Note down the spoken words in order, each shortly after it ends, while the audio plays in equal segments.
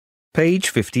Page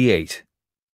 58.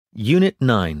 Unit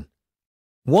 9.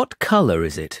 What colour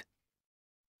is it?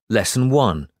 Lesson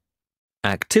 1.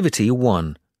 Activity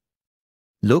 1.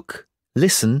 Look,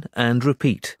 listen and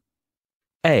repeat.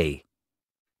 A.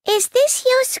 Is this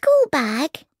your school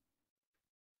bag?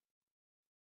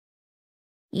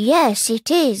 Yes, it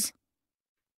is.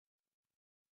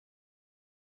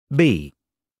 B.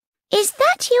 Is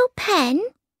that your pen?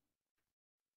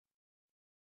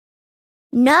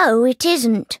 No, it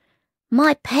isn't.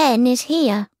 My pen is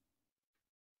here.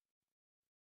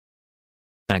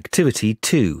 Activity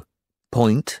 2.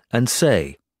 Point and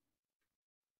say.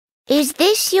 Is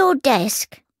this your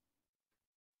desk?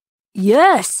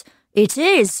 Yes, it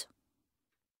is.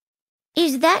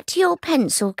 Is that your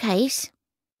pencil case?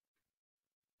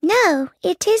 No,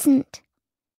 it isn't.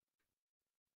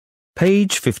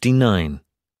 Page 59.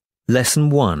 Lesson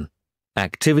 1.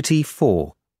 Activity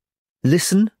 4.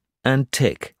 Listen and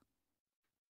tick.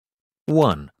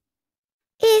 1.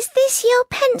 Is this your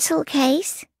pencil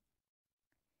case?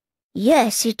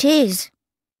 Yes, it is.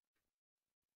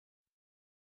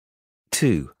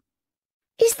 2.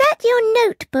 Is that your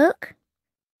notebook?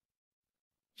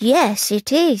 Yes,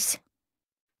 it is.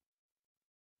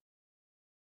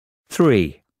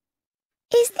 3.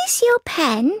 Is this your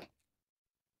pen?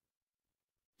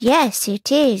 Yes,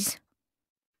 it is.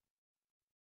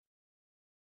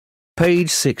 Page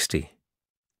 60.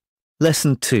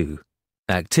 Lesson 2.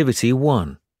 Activity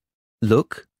 1.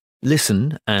 Look,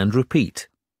 listen and repeat.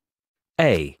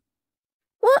 A.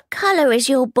 What colour is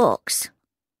your box?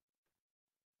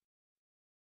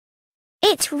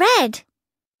 It's red.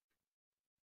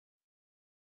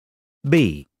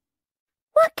 B.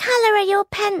 What colour are your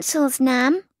pencils,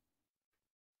 Nam?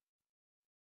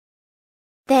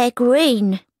 They're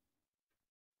green.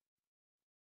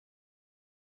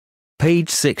 Page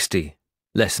 60.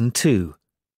 Lesson 2.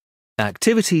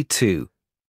 Activity 2.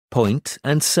 Point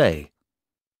and say.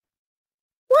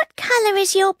 What colour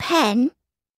is your pen?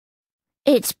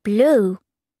 It's blue.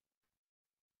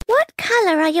 What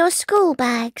colour are your school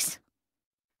bags?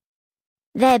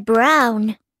 They're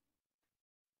brown.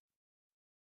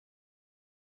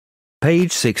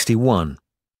 Page 61.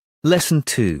 Lesson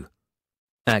 2.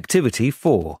 Activity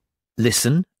 4.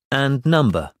 Listen and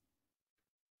number.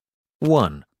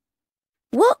 1.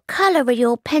 What colour are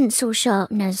your pencil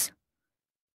sharpeners?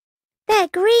 They're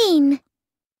green.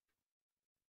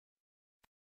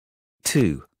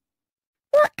 2.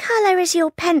 What colour is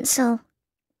your pencil?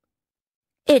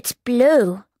 It's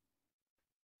blue.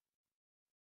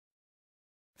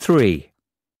 3.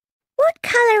 What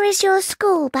colour is your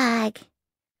school bag?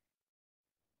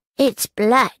 It's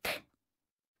black.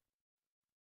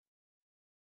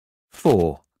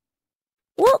 4.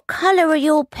 What colour are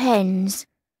your pens?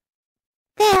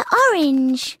 They're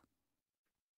orange.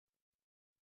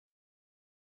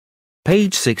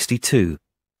 Page 62.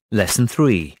 Lesson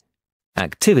 3.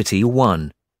 Activity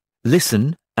 1.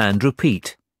 Listen and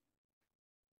repeat.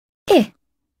 I.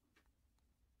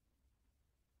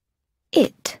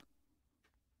 It.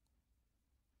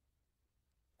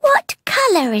 What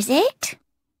colour is it?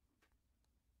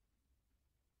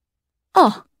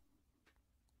 O.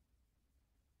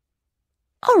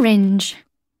 Orange.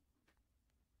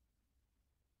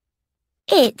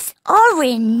 It's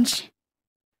orange.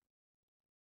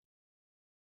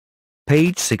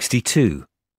 Page 62.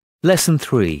 Lesson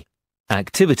 3.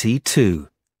 Activity 2.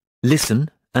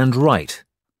 Listen and write.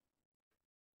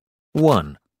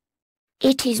 1.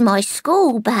 It is my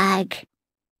school bag.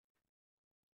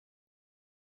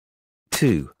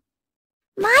 2.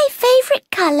 My favourite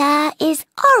colour is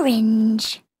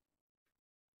orange.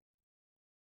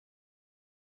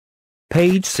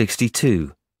 Page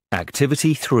 62.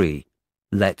 Activity 3.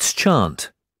 Let's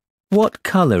chant. What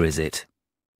colour is it?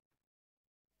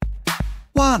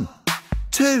 1,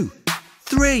 2,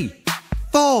 3,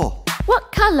 4.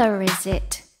 What colour is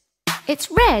it? It's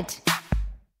red.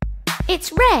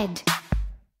 It's red.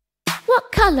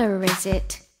 What colour is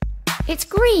it? It's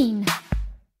green.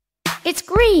 It's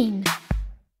green.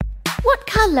 What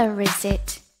colour is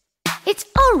it? It's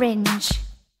orange.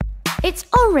 It's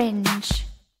orange.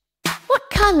 What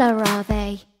colour are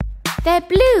they? They're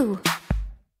blue.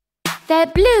 They're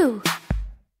blue.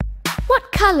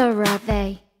 What colour are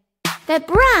they? They're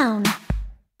brown.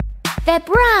 They're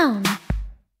brown.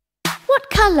 What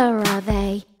colour are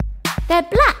they? They're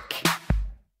black.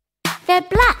 They're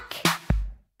black.